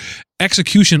poor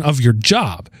execution of your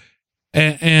job.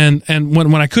 And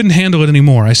when I couldn't handle it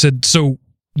anymore, I said, so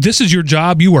this is your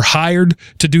job. You were hired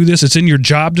to do this. It's in your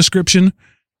job description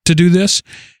to do this.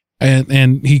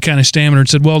 And he kind of stammered and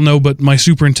said, well, no, but my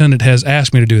superintendent has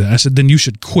asked me to do that. I said, then you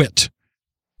should quit,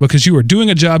 because you are doing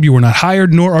a job you were not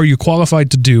hired, nor are you qualified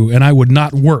to do. And I would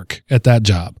not work at that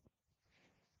job.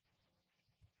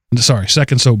 Sorry,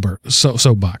 second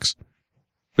soapbox.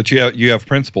 But you have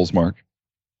principals, Mark.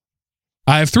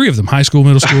 I have 3 of them: high school,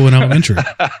 middle school, and elementary.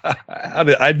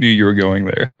 I knew you were going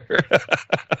there.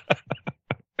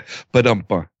 But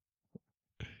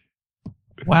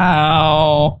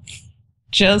wow,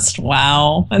 just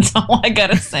wow. That's all I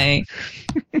gotta say.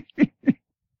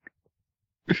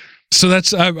 So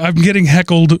I'm getting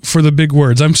heckled for the big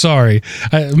words. I'm sorry.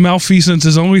 Malfeasance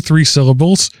is only 3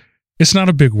 syllables. It's not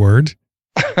a big word.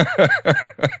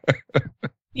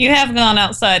 You have gone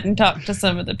outside and talked to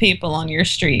some of the people on your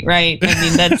street, right? I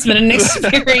mean, that's been an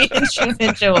experience you've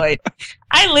enjoyed.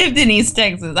 I lived in East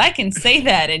Texas. I can say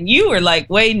that. And you were like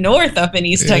way north up in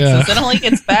East Texas. It only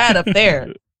gets bad up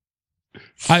there.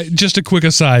 Just a quick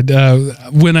aside.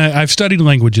 When I've studied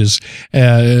languages,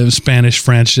 Spanish,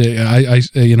 French,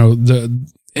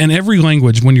 in every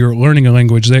language, when you're learning a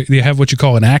language, they have what you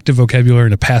call an active vocabulary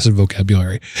and a passive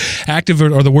vocabulary. Active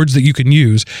are the words that you can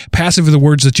use. Passive are the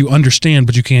words that you understand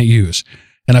but you can't use.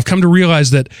 And I've come to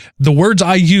realize that the words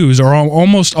I use are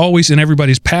almost always in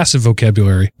everybody's passive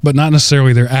vocabulary, but not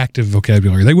necessarily their active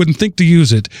vocabulary. They wouldn't think to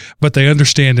use it, but they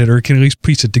understand it or can at least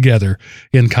piece it together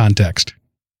in context.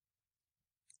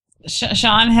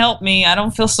 Sean, help me. I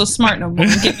don't feel so smart no more.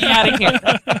 Get me out of here.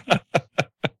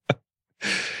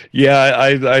 Yeah,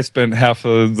 I spent half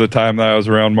of the time that I was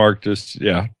around Mark just,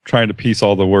 trying to piece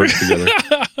all the words together.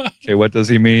 Okay, what does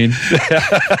he mean?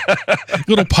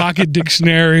 Little pocket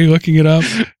dictionary, looking it up.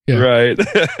 Yeah. Right.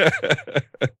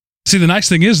 See, the nice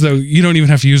thing is, though, you don't even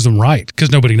have to use them right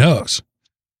because nobody knows.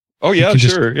 Oh, yeah,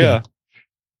 sure. Yeah.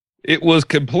 It was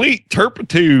complete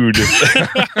turpitude.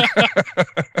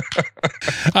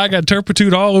 I got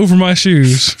turpitude all over my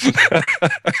shoes.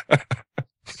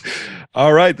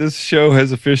 All right, this show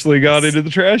has officially got into the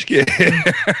trash can.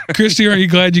 Christy, are you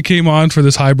glad you came on for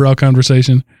this highbrow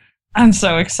conversation? I'm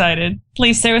so excited.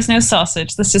 Please, there was no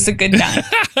sausage. This is a good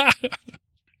time.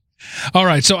 All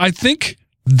right, so I think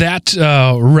that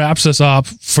wraps us up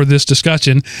for this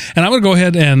discussion. And I'm going to go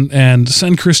ahead and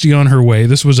send Christy on her way.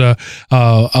 This was a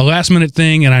last-minute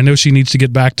thing, and I know she needs to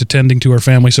get back to tending to her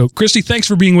family. So, Christy, thanks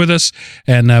for being with us,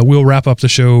 and we'll wrap up the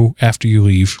show after you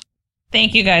leave.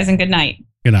 Thank you, guys, and good night.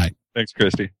 Good night. Thanks,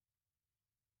 Christy.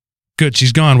 Good.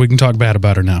 She's gone. We can talk bad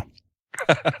about her now.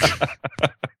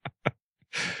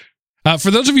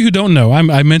 For those of you who don't know,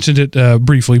 I mentioned it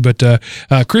briefly, but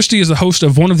Christy is the host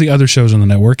of one of the other shows on the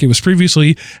network. It was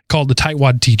previously called The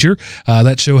Tightwad Teacher.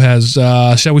 That show has,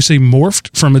 shall we say,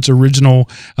 morphed from its original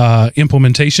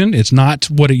implementation. It's not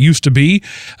what it used to be.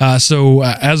 So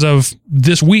as of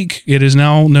this week, it is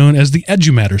now known as the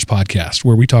EduMatters podcast,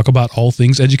 where we talk about all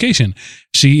things education.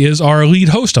 She is our lead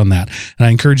host on that, and I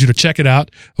encourage you to check it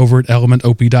out over at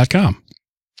elementop.com.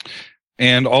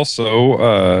 And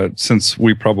also, since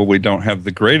we probably don't have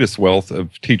the greatest wealth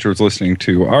of teachers listening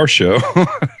to our show,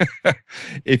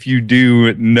 if you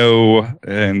do know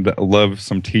and love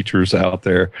some teachers out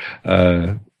there,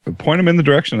 point them in the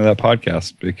direction of that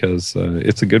podcast, because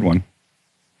it's a good one.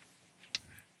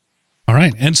 All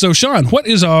right. And so, Sean, what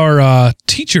is our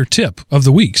teacher tip of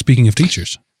the week, speaking of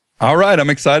teachers? All right, I'm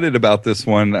excited about this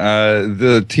one.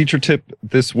 The teacher tip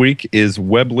this week is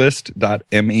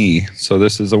weblist.me. So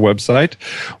this is a website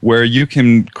where you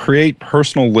can create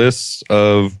personal lists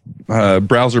of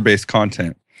browser-based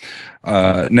content.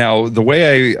 Now, the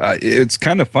way it's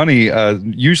kind of funny.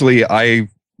 Usually I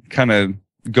kind of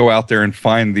go out there and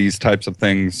find these types of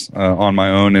things on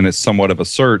my own, and it's somewhat of a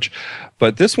search.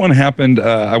 But this one happened,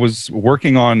 I was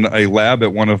working on a lab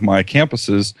at one of my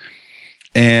campuses,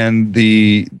 and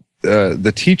the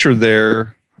teacher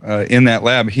there in that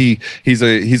lab, he's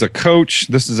a coach.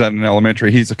 This is at an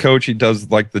elementary. He's a coach. He does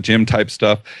like the gym type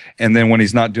stuff, and then when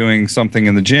he's not doing something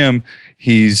in the gym,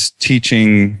 he's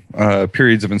teaching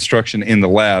periods of instruction in the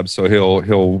lab. So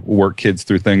he'll work kids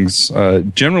through things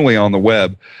generally on the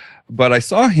web. But I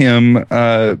saw him.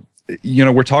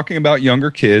 We're talking about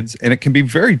younger kids, and it can be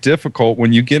very difficult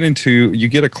when you get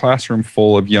a classroom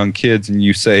full of young kids, and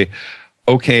you say,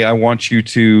 okay, I want you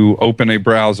to open a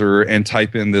browser and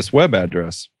type in this web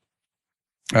address.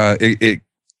 It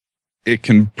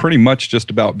can pretty much just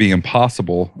about be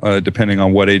impossible, depending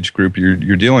on what age group you're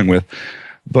dealing with.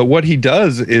 But what he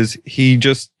does is he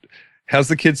just has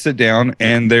the kids sit down,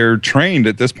 and they're trained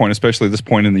at this point, especially at this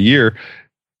point in the year.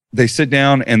 They sit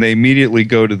down and they immediately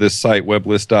go to this site,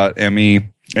 weblist.me,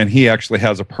 and he actually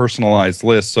has a personalized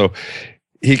list. So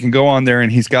he can go on there,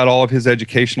 and he's got all of his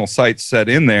educational sites set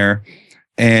in there.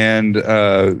 And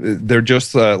they're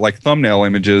just like thumbnail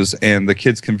images, and the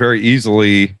kids can very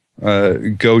easily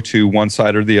go to one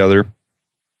side or the other.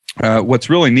 What's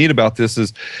really neat about this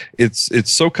is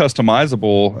it's so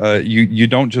customizable. You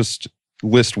don't just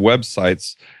list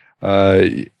websites.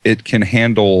 It can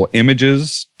handle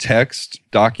images, text,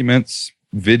 documents,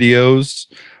 videos,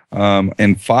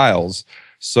 and files.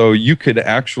 So you could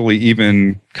actually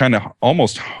even kind of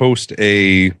almost host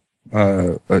a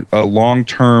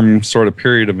long-term sort of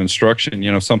period of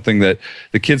instruction, something that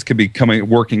the kids could be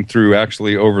working through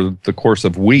actually over the course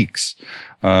of weeks,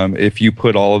 if you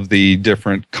put all of the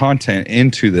different content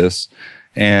into this.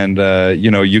 And,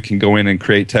 you can go in and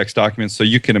create text documents. So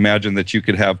you can imagine that you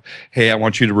could have, hey, I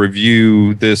want you to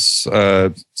review this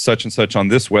such and such on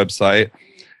this website.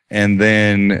 And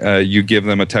then you give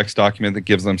them a text document that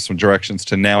gives them some directions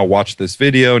to now watch this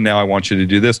video. Now I want you to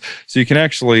do this. So you can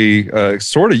actually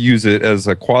sort of use it as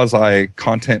a quasi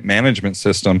content management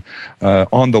system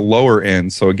on the lower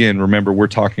end. So again, remember, we're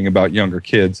talking about younger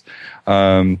kids.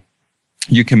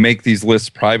 You can make these lists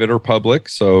private or public.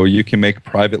 So you can make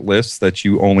private lists that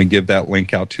you only give that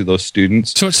link out to those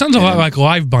students. So it sounds a lot like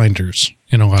LiveBinders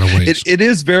in a lot of ways. It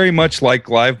is very much like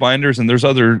LiveBinders, and there's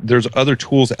other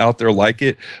tools out there like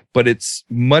it, but it's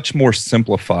much more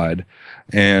simplified.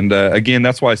 And again,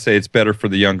 that's why I say it's better for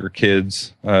the younger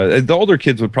kids. The older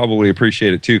kids would probably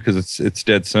appreciate it too, because it's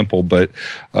dead simple. But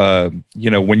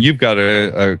when you've got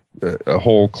a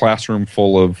whole classroom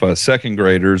full of second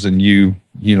graders, and you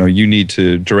need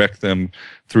to direct them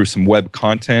through some web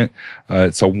content,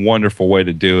 it's a wonderful way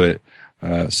to do it.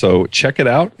 So check it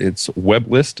out. It's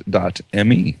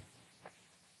weblist.me.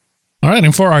 All right.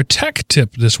 And for our tech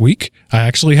tip this week, I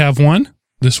actually have one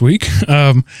this week.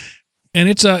 And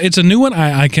it's a new one.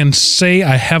 I can say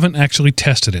I haven't actually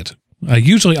tested it.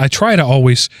 I try to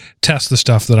always test the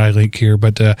stuff that I link here,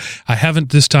 but I haven't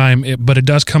this time, but it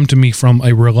does come to me from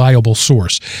a reliable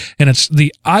source. And it's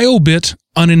the iObit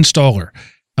uninstaller.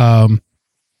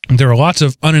 There are lots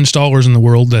of uninstallers in the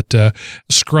world that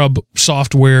scrub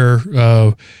software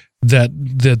that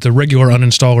the regular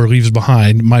uninstaller leaves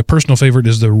behind. My personal favorite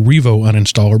is the Revo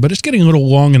uninstaller, but it's getting a little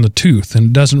long in the tooth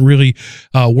and doesn't really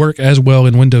work as well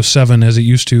in Windows 7 as it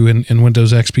used to in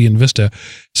Windows XP and Vista.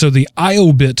 So the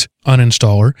IOBit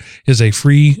uninstaller is a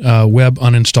free web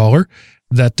uninstaller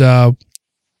that,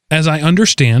 as I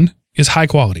understand, is high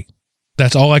quality.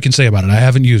 That's all I can say about it. I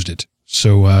haven't used it.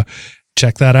 So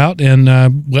check that out and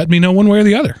let me know one way or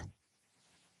the other.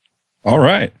 All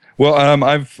right. Well,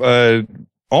 I've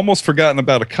almost forgotten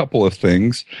about a couple of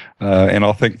things, and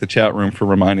I'll thank the chat room for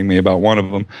reminding me about one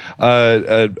of them.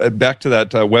 Back to that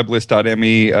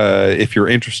weblist.me, if you're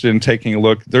interested in taking a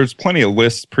look, there's plenty of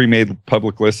lists, pre-made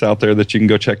public lists out there that you can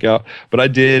go check out. But I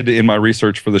did, in my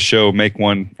research for the show, make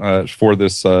one for the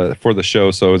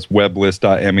show. So it's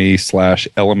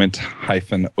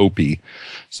weblist.me/element-op.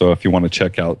 So if you want to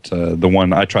check out the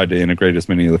one, I tried to integrate as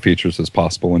many of the features as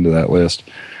possible into that list.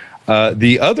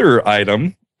 The other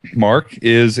item, Mark,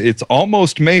 is it's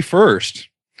almost May 1st.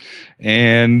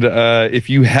 And if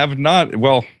you have not,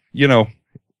 well, you know,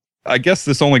 I guess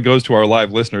this only goes to our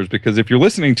live listeners, because if you're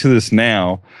listening to this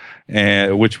now,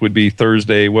 which would be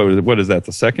Thursday, what is that,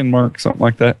 the 2nd, Mark? Something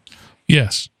like that?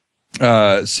 Yes.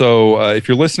 So if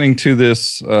you're listening to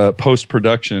this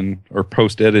post-production or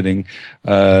post-editing,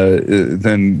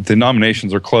 then the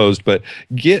nominations are closed. But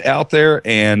get out there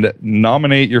and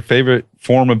nominate your favorite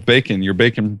form of bacon, your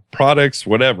bacon products,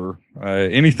 whatever,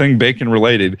 anything bacon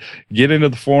related. Get into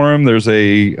the forum. There's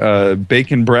a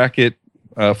bacon bracket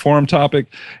forum topic,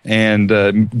 and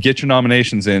get your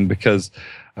nominations in, because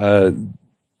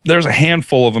there's a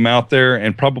handful of them out there,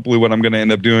 and probably what I'm going to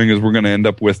end up doing is we're going to end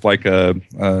up with like a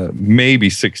maybe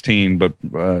 16, but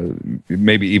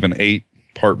maybe even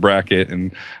 8-part bracket.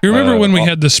 And you remember when we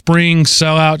had the spring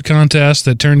sellout contest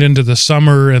that turned into the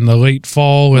summer and the late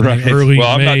fall and the early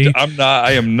May?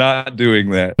 I am not doing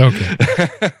that.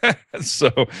 Okay.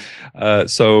 So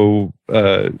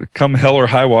come hell or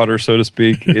high water, so to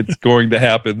speak, it's going to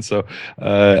happen. So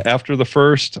after the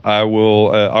 1st,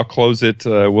 I'll close it.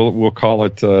 We'll call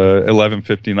it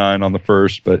 11:59 on the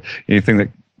 1st. But anything that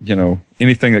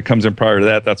comes in prior to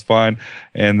that, that's fine.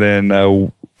 And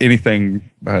then anything,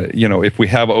 if we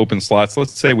have open slots,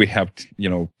 let's say we have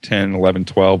 10, 11,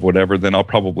 12, whatever, then I'll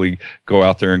probably go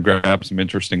out there and grab some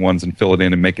interesting ones and fill it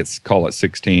in and call it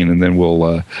 16, and then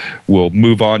we'll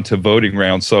move on to voting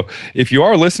round. So if you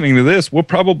are listening to this, we'll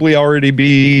probably already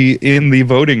be in the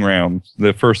voting round,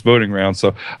 the first voting round.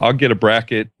 So I'll get a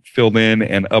bracket filled in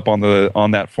and up on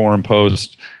that forum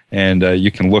post, and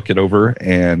you can look it over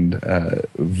and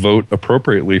vote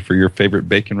appropriately for your favorite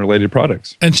bacon-related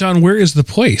products. And Sean, where is the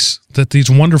place that these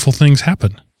wonderful things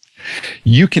happen?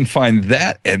 You can find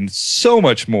that and so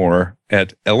much more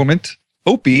at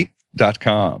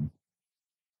elementop.com.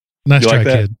 Nice try,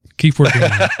 kid. Keep working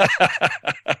on it.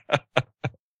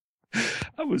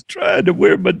 I was trying to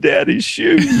wear my daddy's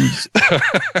shoes.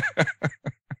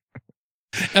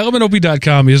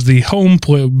 ElementOP.com is the home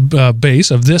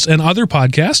base of this and other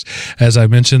podcasts. As I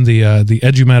mentioned, the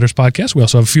Edu Matters podcast. We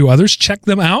also have a few others. Check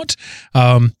them out.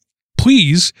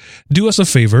 Please do us a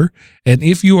favor. And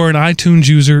if you are an iTunes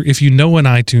user, if you know an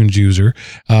iTunes user,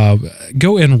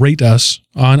 go and rate us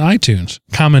on iTunes.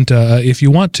 Comment if you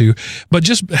want to. But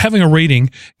just having a rating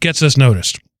gets us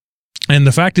noticed. And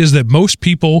the fact is that most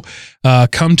people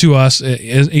come to us,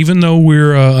 even though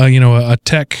we're a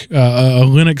tech, a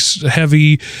Linux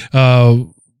heavy,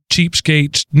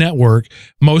 cheapskate network.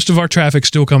 Most of our traffic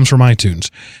still comes from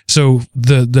iTunes. So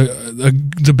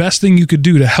the best thing you could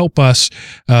do to help us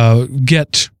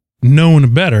get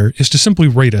known better is to simply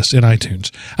rate us in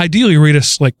iTunes. Ideally, rate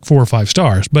us like 4 or 5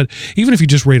 stars. But even if you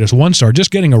just rate us 1 star,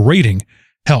 just getting a rating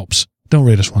helps. Don't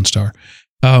rate us 1 star.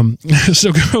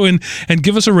 So go in and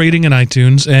give us a rating in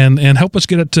iTunes and help us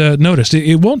get it noticed.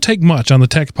 It won't take much on the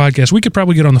tech podcast. We could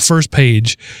probably get on the first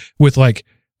page with like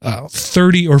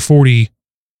 30 or 40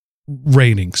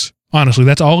 ratings. Honestly,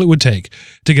 that's all it would take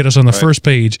to get us on the first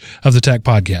page of the tech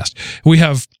podcast. We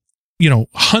have,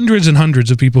 hundreds and hundreds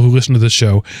of people who listen to this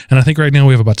show. And I think right now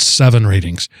we have about 7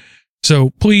 ratings. So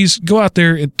please go out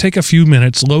there and take a few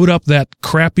minutes, load up that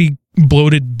crappy,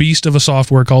 bloated beast of a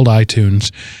software called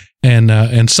iTunes,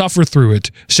 and suffer through it.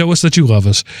 Show us that you love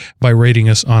us by rating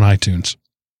us on iTunes.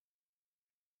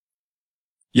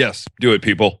 Yes, do it,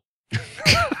 people.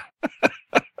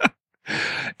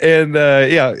 And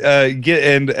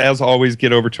and as always,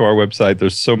 get over to our website.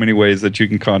 There's so many ways that you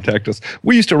can contact us.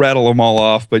 We used to rattle them all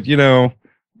off, but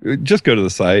just go to the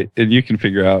site and you can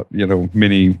figure out,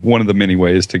 one of the many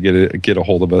ways to get a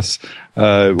hold of us.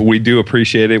 We do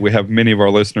appreciate it. We have many of our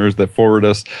listeners that forward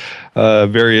us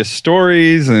various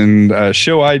stories and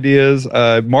show ideas.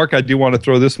 Mark, I do want to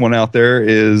throw this one out there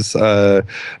is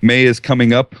May is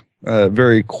coming up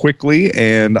very quickly,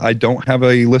 and I don't have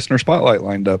a listener spotlight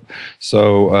lined up.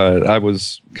 So I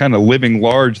was kind of living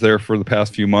large there for the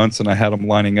past few months, and I had them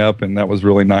lining up, and that was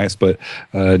really nice. But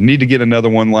need to get another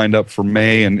one lined up for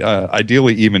May and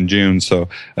ideally even June. So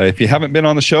if you haven't been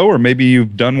on the show, or maybe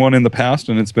you've done one in the past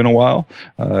and it's been a while,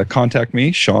 contact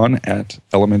me, Sean at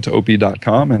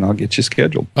elementop.com, and I'll get you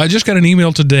scheduled. I just got an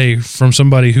email today from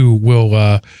somebody who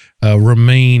will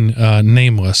remain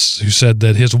nameless, who said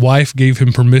that his wife gave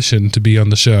him permission to be on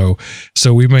the show.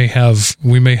 So we may have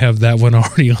that one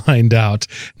already lined out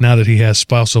now that he has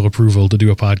spousal approval to do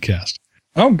a podcast.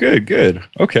 Oh, good.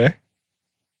 Okay.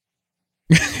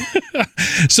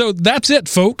 So that's it,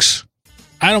 folks.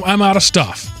 I'm out of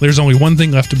stuff. There's only one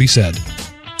thing left to be said.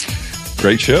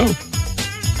 Great show.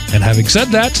 And having said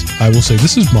that, I will say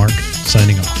this is Mark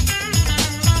signing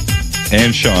off.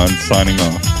 And Sean signing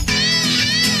off.